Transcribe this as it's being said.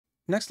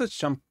Next, let's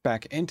jump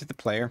back into the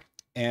player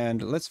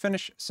and let's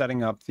finish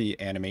setting up the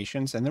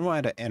animations, and then we'll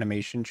add an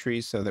animation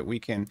tree so that we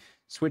can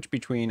switch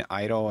between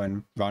idle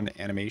and run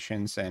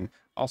animations, and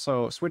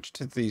also switch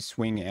to the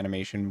swing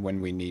animation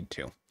when we need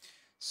to.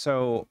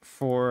 So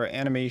for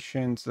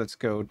animations, let's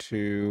go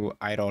to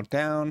idle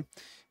down,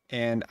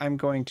 and I'm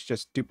going to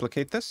just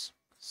duplicate this.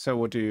 So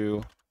we'll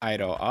do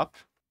idle up.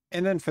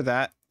 And then for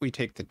that, we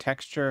take the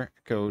texture,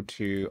 go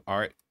to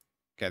art,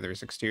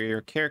 gathers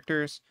exterior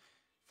characters,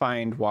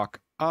 find walk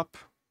up,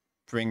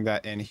 bring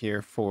that in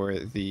here for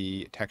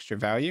the texture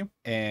value.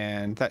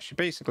 And that should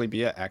basically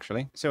be it,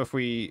 actually. So if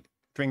we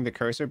bring the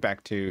cursor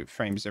back to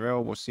frame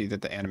 0, we'll see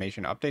that the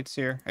animation updates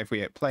here. If we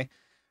hit play,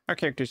 our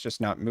character's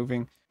just not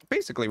moving.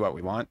 Basically what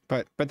we want,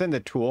 but then the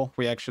tool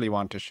we actually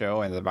want to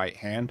show in the right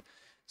hand.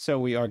 So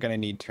we are going to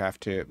need to have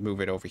to move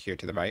it over here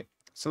to the right.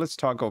 So let's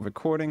toggle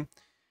recording,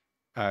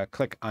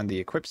 click on the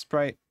equip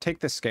sprite, take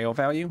the scale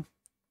value,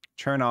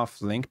 turn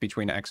off link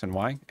between X and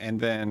Y, and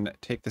then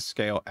take the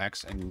scale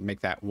X and make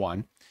that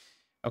 1.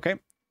 Okay,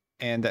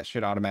 and that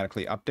should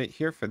automatically update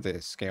here for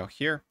the scale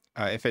here.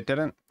 If it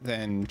didn't,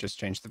 then just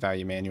change the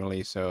value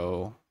manually.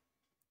 So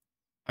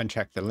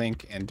uncheck the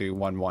link and do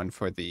 1, 1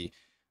 for the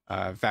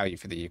value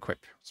for the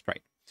equip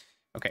sprite.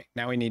 Okay,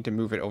 now we need to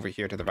move it over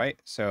here to the right.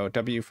 So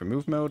W for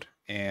move mode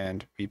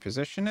and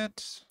reposition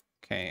it.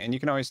 Okay, and you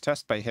can always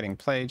test by hitting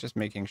play, just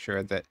making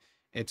sure that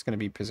it's going to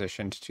be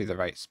positioned to the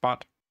right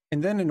spot.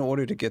 And then in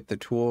order to get the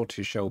tool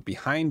to show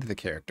behind the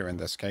character in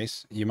this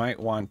case, you might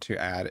want to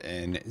add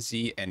an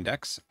Z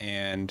index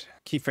and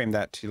keyframe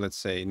that to, let's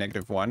say,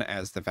 -1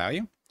 as the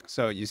value.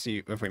 So you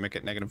see, if we make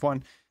it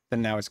 -1,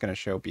 then now it's going to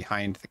show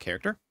behind the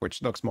character,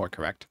 which looks more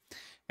correct.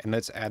 And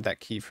let's add that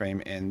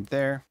keyframe in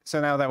there.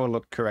 So now that will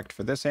look correct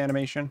for this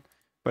animation.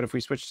 But if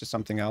we switch to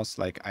something else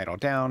like idle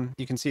down,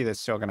 you can see that's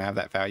still going to have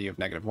that value of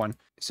 -1.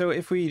 So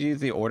if we do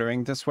the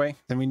ordering this way,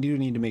 then we do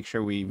need to make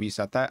sure we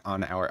reset that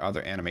on our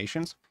other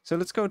animations. So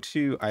let's go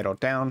to idle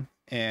down,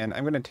 and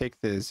I'm going to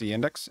take the Z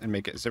index and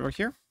make it 0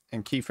 here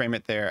and keyframe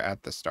it there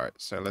at the start.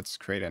 So let's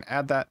create and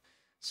add that.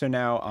 So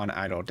now on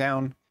idle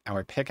down,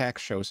 our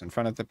pickaxe shows in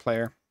front of the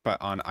player,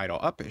 but on idle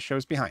up, it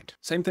shows behind.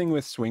 Same thing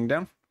with swing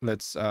down.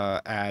 Let's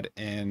add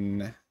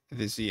in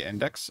the Z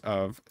index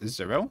of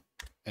 0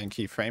 and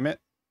keyframe it.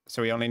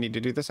 So we only need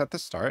to do this at the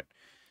start.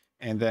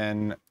 And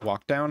then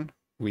walk down,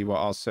 we will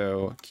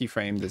also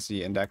keyframe the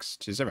Z index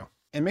to 0.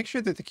 And make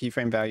sure that the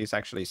keyframe values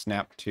actually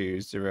snap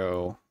to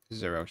 0,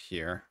 0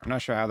 here. I'm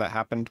not sure how that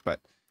happened, but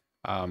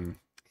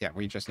yeah,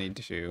 we just need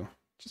to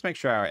just make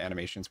sure our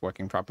animation's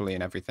working properly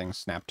and everything's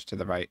snapped to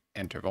the right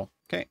interval.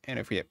 Okay, and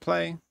if we hit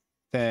play,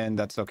 then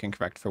that's looking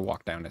correct for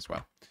walk down as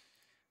well.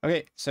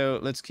 Okay, so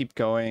let's keep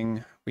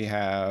going. We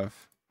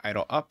have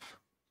idle up.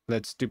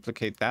 Let's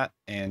duplicate that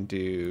and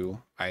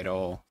do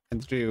idle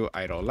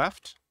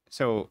left.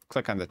 So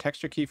click on the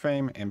texture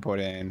keyframe and put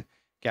in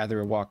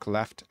gather walk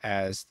left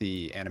as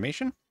the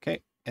animation.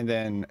 Okay, and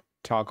then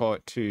toggle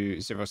it to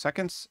 0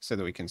 seconds so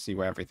that we can see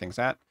where everything's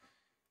at.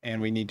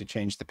 And we need to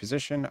change the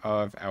position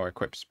of our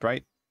equip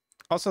sprite.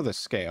 Also the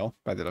scale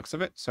by the looks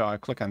of it. So I'll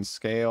click on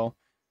scale,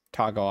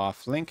 toggle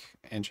off link,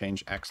 and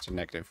change X to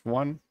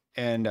 -1.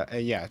 And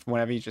yeah,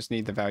 whenever you just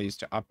need the values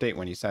to update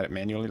when you set it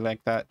manually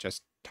like that,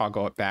 just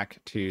toggle it back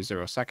to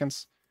 0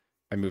 seconds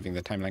by moving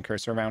the timeline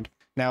cursor around.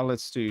 Now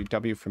let's do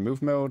W for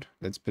move mode.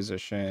 Let's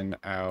position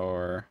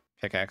our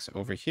pickaxe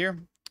over here.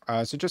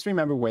 So just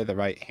remember where the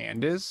right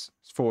hand is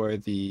for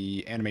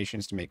the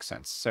animations to make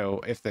sense. So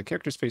if the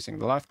character is facing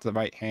the left, the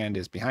right hand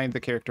is behind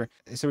the character.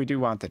 So we do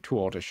want the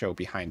tool to show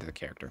behind the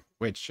character,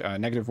 which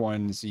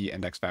 -1 Z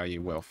index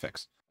value will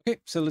fix.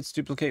 Okay, so let's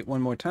duplicate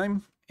one more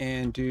time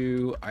and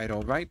do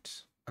idle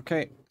right.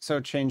 Okay, so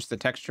change the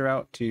texture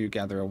out to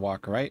gather a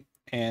walk right.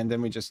 And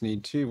then we just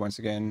need to, once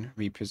again,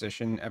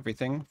 reposition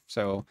everything.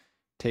 So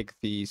take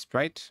the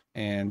sprite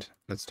and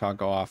let's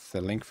toggle off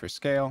the link for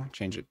scale,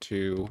 change it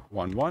to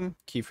 1, 1,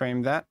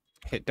 keyframe that,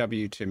 hit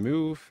W to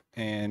move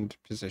and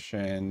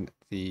position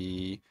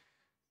the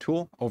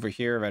tool over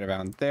here right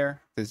around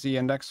there. The Z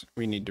index,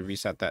 we need to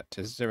reset that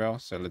to 0.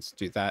 So let's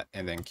do that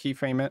and then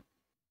keyframe it.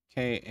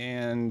 Okay,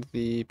 and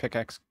the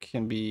pickaxe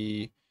can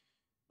be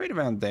right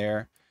around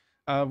there.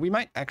 We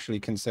might actually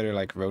consider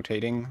like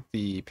rotating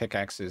the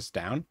pickaxes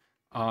down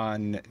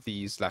on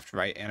these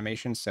left-right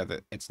animations so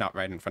that it's not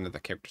right in front of the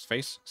character's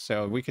face.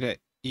 So we could hit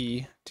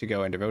E to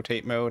go into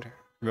rotate mode,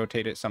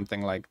 rotate it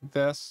something like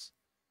this.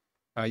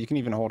 You can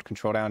even hold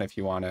control down if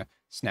you want to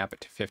snap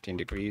it to 15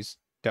 degrees.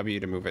 W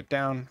to move it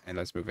down, and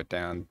let's move it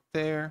down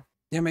there.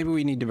 Yeah, maybe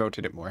we need to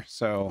rotate it more.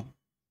 So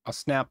I'll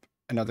snap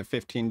another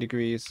 15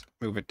 degrees,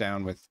 move it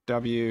down with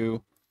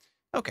W.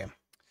 Okay,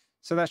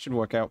 so that should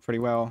work out pretty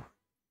well.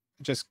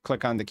 Just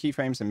click on the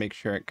keyframes and make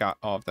sure it got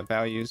all of the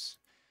values.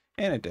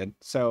 And it did.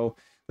 So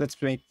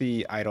let's make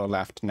the idle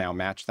left now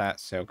match that.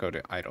 So go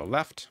to idle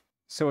left.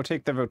 So we'll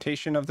take the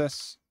rotation of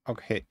this. I'll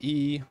hit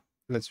E.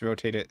 Let's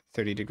rotate it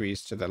 30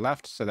 degrees to the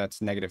left. So that's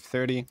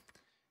 -30.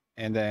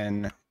 And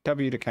then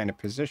W to kind of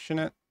position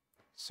it.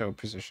 So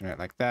position it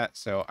like that.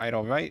 So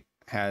idle right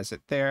has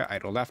it there.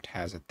 Idle left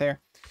has it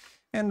there.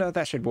 And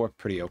that should work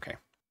pretty okay.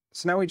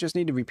 So now we just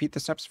need to repeat the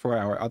steps for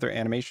our other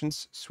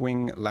animations: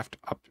 swing left,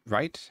 up,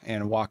 right,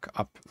 and walk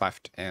up,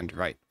 left, and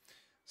right.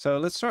 So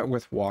let's start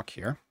with walk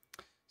here.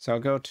 So I'll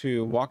go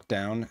to walk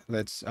down.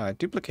 Let's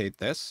duplicate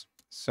this.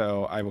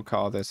 So I will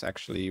call this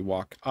actually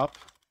walk up.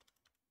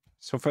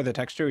 So for the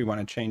texture, we want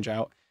to change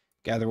out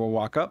gather will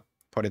walk up,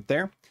 put it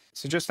there.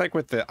 So just like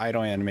with the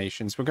idle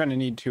animations, we're going to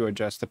need to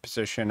adjust the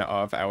position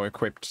of our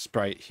equipped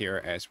sprite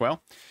here as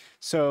well.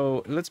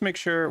 So let's make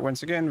sure,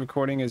 once again,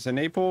 recording is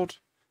enabled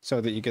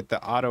so that you get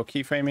the auto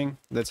keyframing.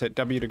 Let's hit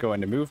W to go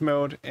into move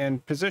mode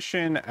and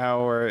position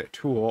our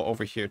tool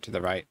over here to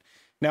the right.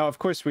 Now, of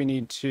course, we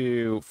need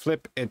to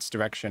flip its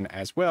direction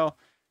as well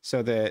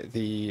so that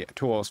the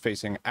tool is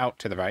facing out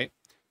to the right.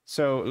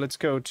 So let's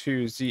go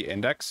to Z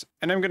index,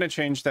 and I'm going to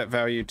change that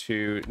value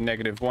to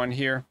 -1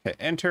 here. Hit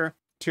enter.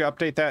 To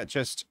update that,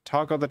 just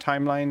toggle the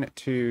timeline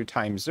to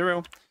time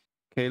 0.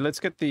 Okay, let's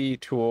get the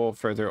tool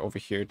further over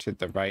here to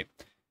the right.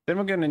 Then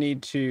we're going to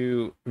need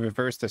to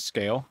reverse the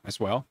scale as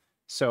well.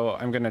 So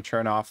I'm going to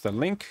turn off the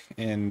link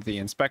in the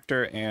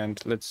inspector, and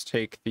let's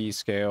take the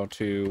scale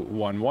to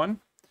 1:1.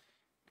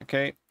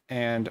 Okay,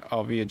 and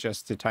I'll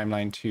readjust the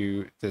timeline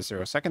to the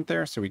 0 second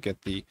there, so we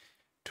get the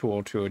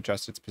tool to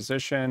adjust its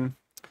position.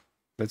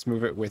 Let's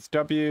move it with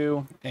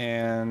W,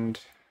 and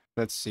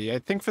let's see. I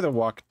think for the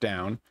walk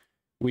down,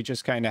 we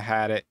just kind of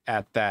had it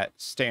at that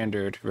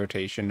standard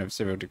rotation of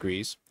 0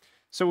 degrees.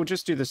 So we'll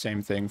just do the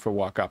same thing for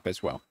walk up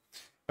as well.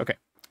 Okay,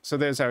 so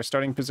there's our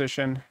starting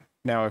position.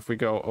 Now if we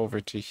go over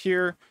to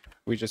here,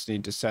 we just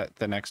need to set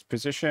the next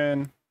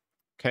position.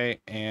 Okay,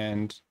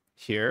 and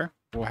here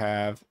we'll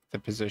have the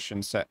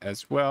position set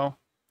as well.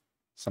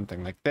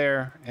 Something like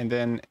there. And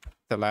then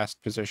the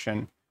last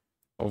position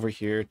over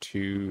here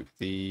to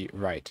the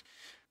right.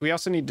 We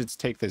also need to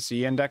take the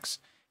Z index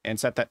and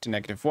set that to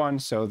 -1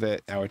 so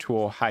that our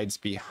tool hides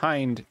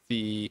behind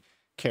the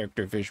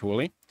character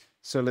visually.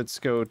 So let's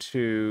go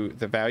to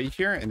the value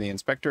here in the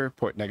inspector,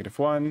 put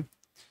 -1,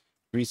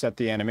 reset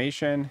the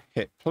animation,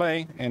 hit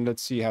play, and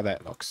let's see how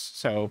that looks.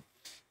 So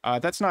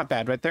that's not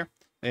bad right there.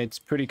 It's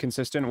pretty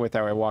consistent with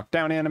our walk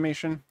down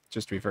animation,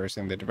 just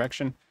reversing the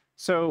direction.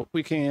 So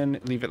we can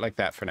leave it like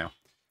that for now.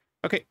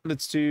 Okay,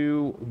 let's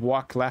do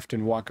walk left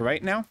and walk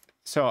right now.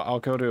 So I'll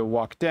go to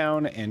walk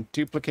down and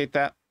duplicate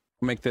that.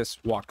 Make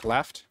this walk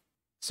left.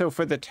 So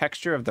for the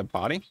texture of the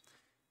body,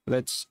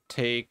 let's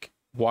take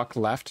walk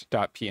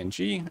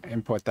left.png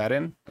and put that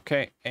in.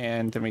 Okay,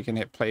 and then we can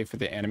hit play for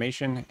the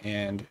animation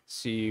and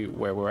see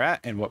where we're at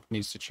and what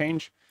needs to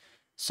change.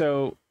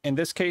 So in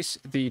this case,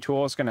 the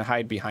tool is going to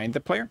hide behind the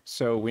player.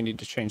 So we need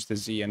to change the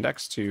Z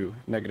index to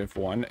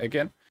 -1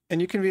 again. And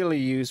you can really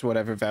use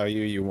whatever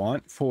value you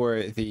want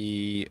for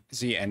the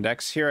Z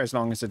index here, as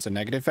long as it's a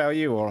negative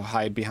value, or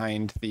hide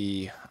behind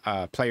the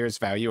player's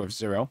value of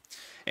 0.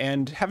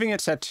 And having it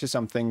set to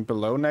something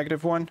below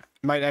 -1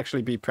 might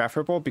actually be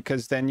preferable,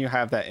 because then you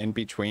have that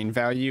in-between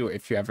value.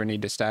 If you ever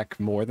need to stack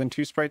more than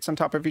 2 sprites on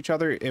top of each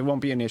other, it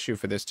won't be an issue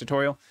for this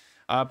tutorial.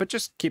 But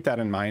just keep that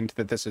in mind,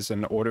 that this is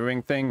an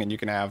ordering thing, and you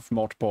can have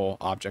multiple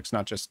objects,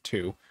 not just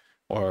 2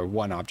 or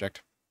 1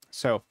 object.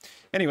 So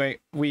anyway,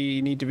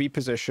 we need to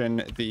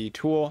reposition the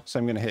tool. So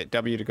I'm going to hit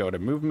W to go to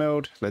move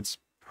mode. Let's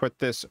put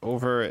this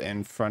over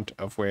in front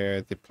of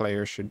where the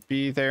player should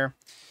be there.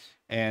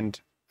 And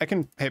I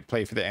can hit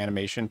play for the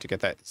animation to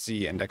get that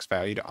Z index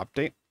value to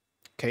update.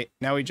 Okay,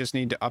 now we just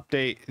need to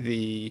update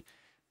the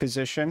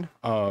position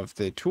of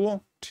the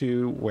tool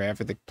to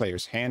wherever the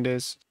player's hand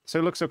is. So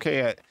it looks okay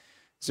at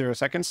 0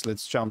 seconds.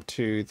 Let's jump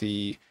to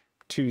the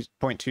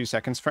 2.2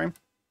 seconds frame.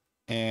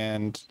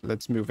 And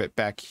let's move it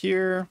back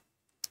here.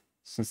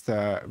 Since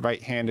the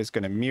right hand is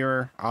going to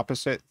mirror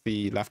opposite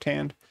the left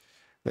hand,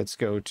 let's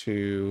go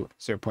to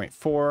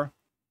 0.4.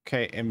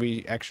 Okay, and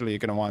we actually are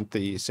going to want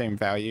the same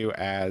value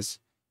as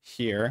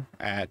here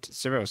at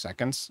 0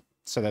 seconds.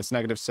 So that's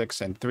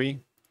 -6 and 3.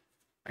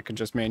 I can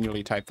just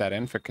manually type that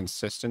in for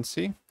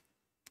consistency.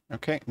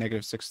 Okay,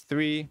 -6,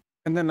 3.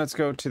 And then let's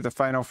go to the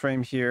final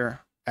frame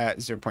here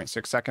at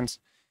 0.6 seconds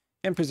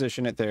and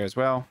position it there as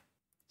well.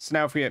 So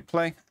now if we hit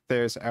play,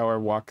 there's our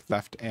walk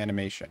left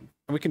animation.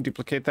 And we can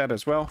duplicate that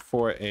as well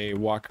for a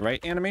walk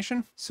right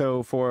animation.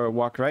 So for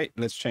walk right,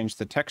 let's change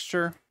the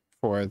texture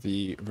for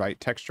the right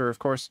texture, of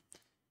course.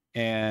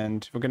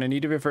 And we're going to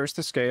need to reverse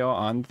the scale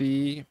on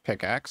the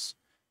pickaxe.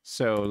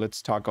 So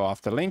let's toggle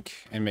off the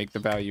link and make the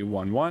value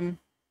 1:1.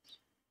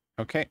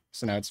 Okay,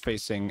 so now it's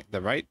facing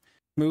the right.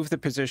 Move the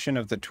position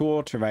of the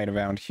tool to right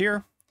around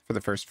here for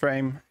the first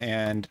frame,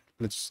 and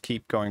let's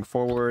keep going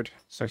forward.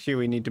 So here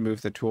we need to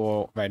move the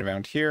tool right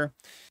around here.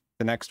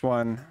 The next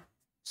one,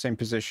 same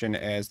position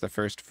as the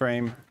first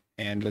frame,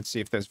 and let's see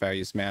if those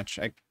values match.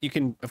 You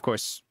can, of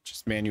course,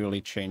 just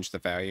manually change the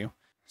value.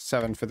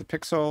 7 for the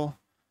pixel,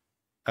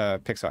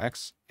 pixel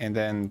X, and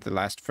then the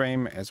last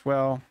frame as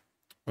well.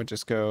 We'll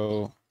just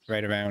go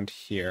right around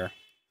here.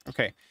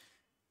 Okay,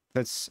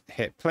 let's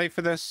hit play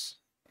for this,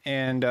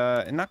 and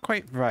not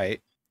quite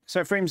right. So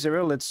at frame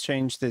 0, let's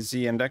change the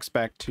Z index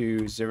back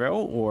to 0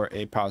 or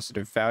a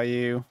positive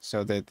value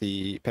so that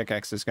the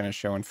pickaxe is going to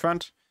show in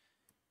front.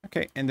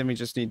 Okay, and then we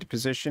just need to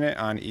position it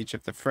on each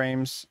of the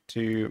frames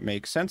to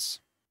make sense.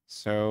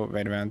 So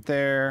right around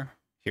there,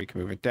 here we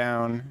can move it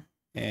down,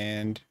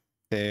 and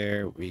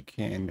there we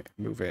can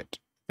move it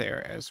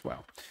there as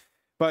well.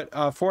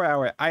 But for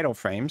our idle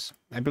frames,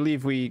 I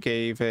believe we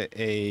gave it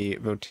a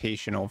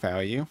rotational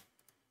value.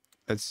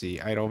 Let's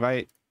see, idle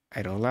right,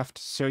 idle left.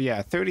 So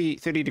yeah, 30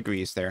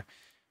 degrees there.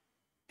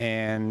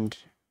 And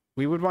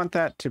we would want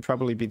that to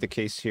probably be the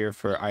case here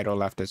for idle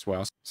left as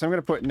well. So I'm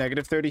going to put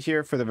 -30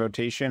 here for the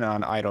rotation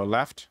on idle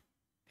left.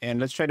 And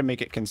let's try to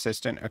make it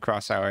consistent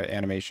across our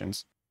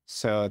animations.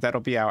 So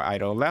that'll be our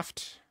idle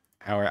left,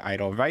 our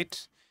idle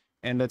right.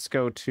 And let's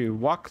go to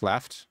walk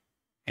left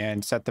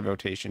and set the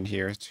rotation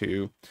here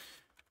to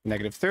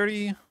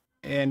 -30.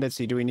 And let's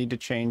see, do we need to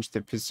change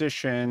the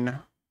position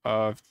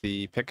of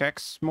the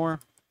pickaxe more?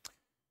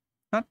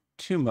 Not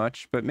too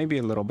much, but maybe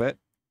a little bit.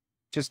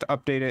 Just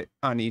update it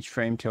on each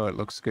frame till it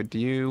looks good to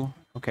you.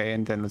 Okay,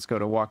 and then let's go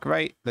to walk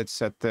right. Let's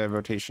set the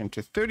rotation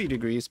to 30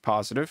 degrees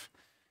positive.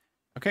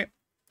 Okay,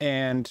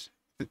 and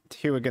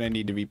here we're going to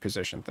need to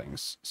reposition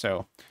things.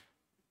 So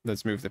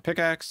let's move the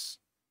pickaxe.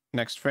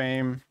 Next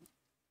frame,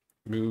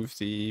 move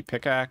the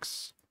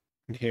pickaxe.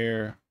 And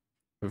here,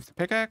 move the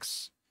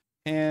pickaxe.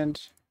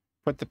 And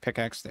put the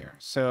pickaxe there.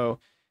 So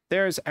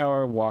there's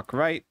our walk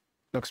right.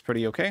 Looks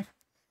pretty okay.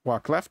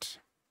 Walk left.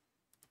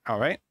 All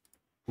right.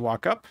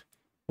 Walk up.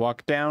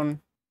 Walk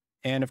down.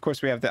 And of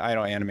course we have the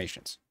idle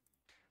animations.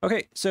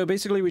 Okay, so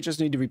basically we just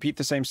need to repeat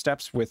the same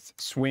steps with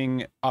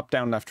swing up,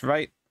 down, left,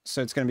 right.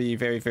 So it's going to be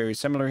very, very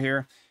similar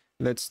here.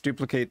 Let's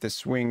duplicate the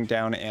swing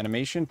down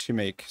animation to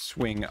make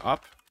swing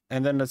up.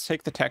 And then let's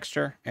take the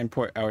texture and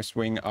put our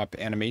swing up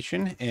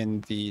animation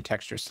in the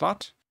texture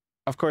slot.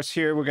 Of course,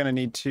 here we're going to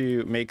need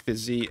to make the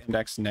Z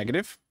index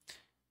negative.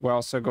 We're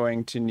also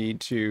going to need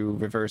to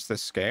reverse the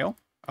scale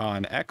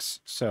on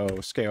X.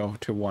 So scale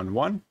to 1,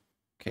 1.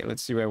 Okay,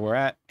 let's see where we're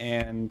at.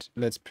 And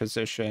let's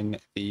position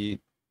the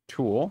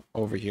tool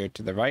over here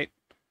to the right.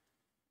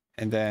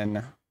 And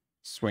then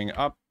swing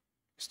up.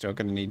 Still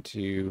going to need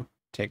to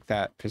take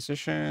that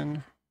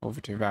position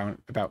over to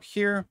around about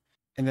here.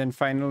 And then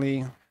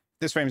finally,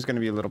 this frame is going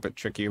to be a little bit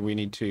trickier. We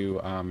need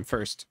to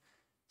first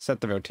set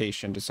the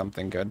rotation to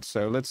something good.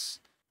 So let's,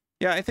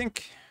 yeah, I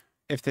think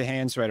if the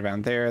hand's right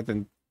around there,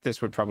 then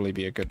this would probably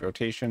be a good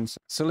rotation.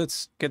 So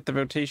let's get the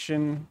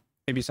rotation,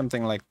 maybe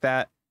something like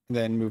that,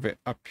 then move it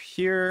up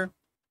here.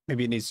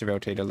 Maybe it needs to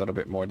rotate a little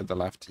bit more to the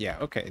left. Yeah,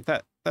 okay,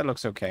 that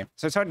looks okay.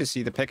 So it's hard to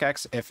see the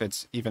pickaxe if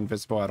it's even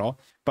visible at all,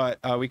 but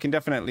we can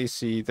definitely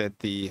see that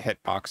the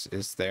hitbox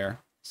is there.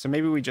 So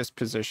maybe we just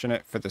position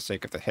it for the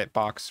sake of the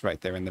hitbox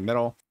right there in the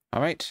middle.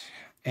 All right,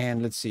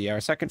 and let's see, our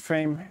second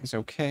frame is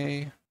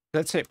okay.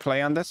 Let's hit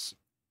play on this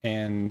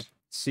and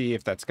see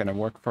if that's going to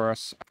work for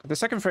us. The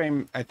second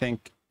frame, I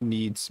think,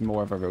 needs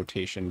more of a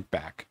rotation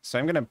back. So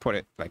I'm going to put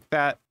it like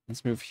that.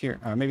 Let's move here.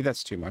 Maybe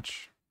that's too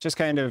much. Just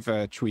kind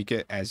of tweak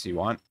it as you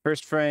want.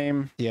 First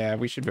frame, yeah,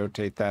 we should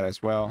rotate that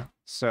as well.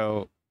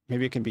 So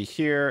maybe it can be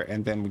here,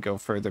 and then we go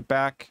further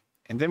back,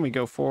 and then we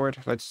go forward.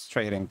 Let's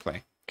try hitting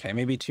play. Okay,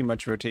 maybe too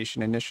much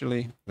rotation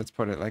initially. Let's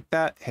put it like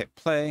that, hit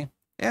play.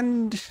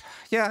 And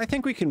yeah, I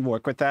think we can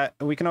work with that.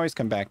 We can always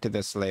come back to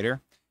this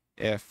later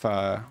if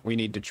we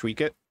need to tweak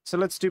it. So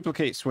let's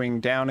duplicate swing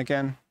down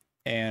again,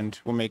 and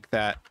we'll make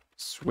that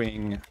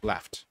swing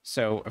left.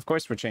 So of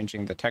course we're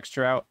changing the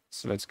texture out.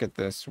 So let's get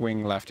the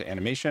swing left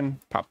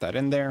animation, pop that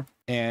in there.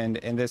 And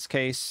in this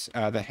case,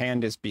 the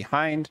hand is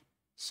behind.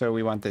 So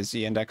we want the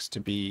Z index to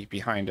be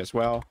behind as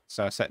well.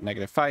 So set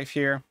 -5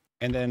 here.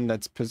 And then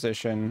let's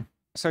position.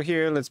 So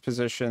here, let's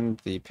position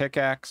the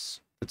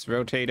pickaxe. Let's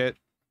rotate it.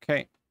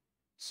 Okay.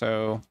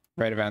 So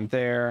right around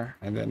there.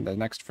 And then the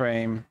next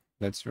frame,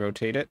 let's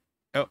rotate it.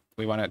 Oh,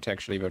 we want it to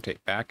actually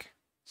rotate back.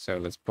 So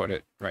let's put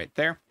it right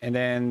there. And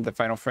then the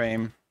final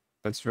frame,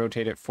 let's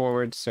rotate it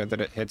forward so that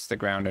it hits the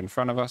ground in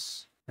front of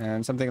us.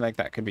 And something like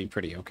that could be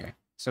pretty okay.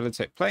 So let's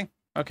hit play.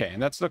 Okay,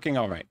 and that's looking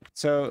all right.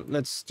 So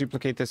let's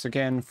duplicate this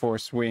again for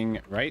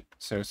swing right.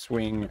 So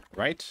swing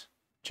right.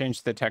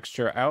 Change the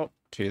texture out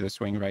to the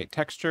swing right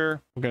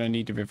texture. We're going to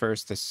need to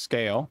reverse the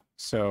scale.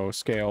 So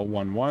scale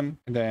 1, 1.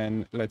 And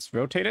then let's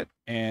rotate it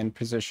and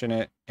position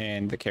it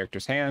in the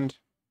character's hand.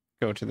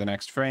 Go to the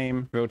next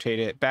frame, rotate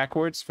it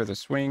backwards for the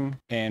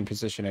swing, and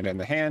position it in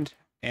the hand.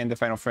 And the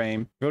final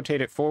frame,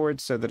 rotate it forward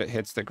so that it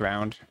hits the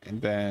ground,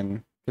 and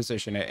then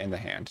position it in the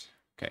hand.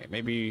 Okay,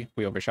 maybe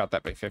we overshot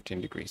that by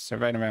 15 degrees. So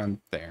right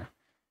around there.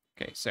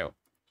 Okay, so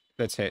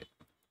let's hit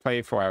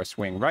play for our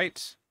swing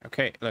right.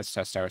 Okay, let's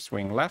test our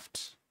swing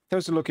left.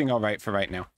 Those are looking all right for right now.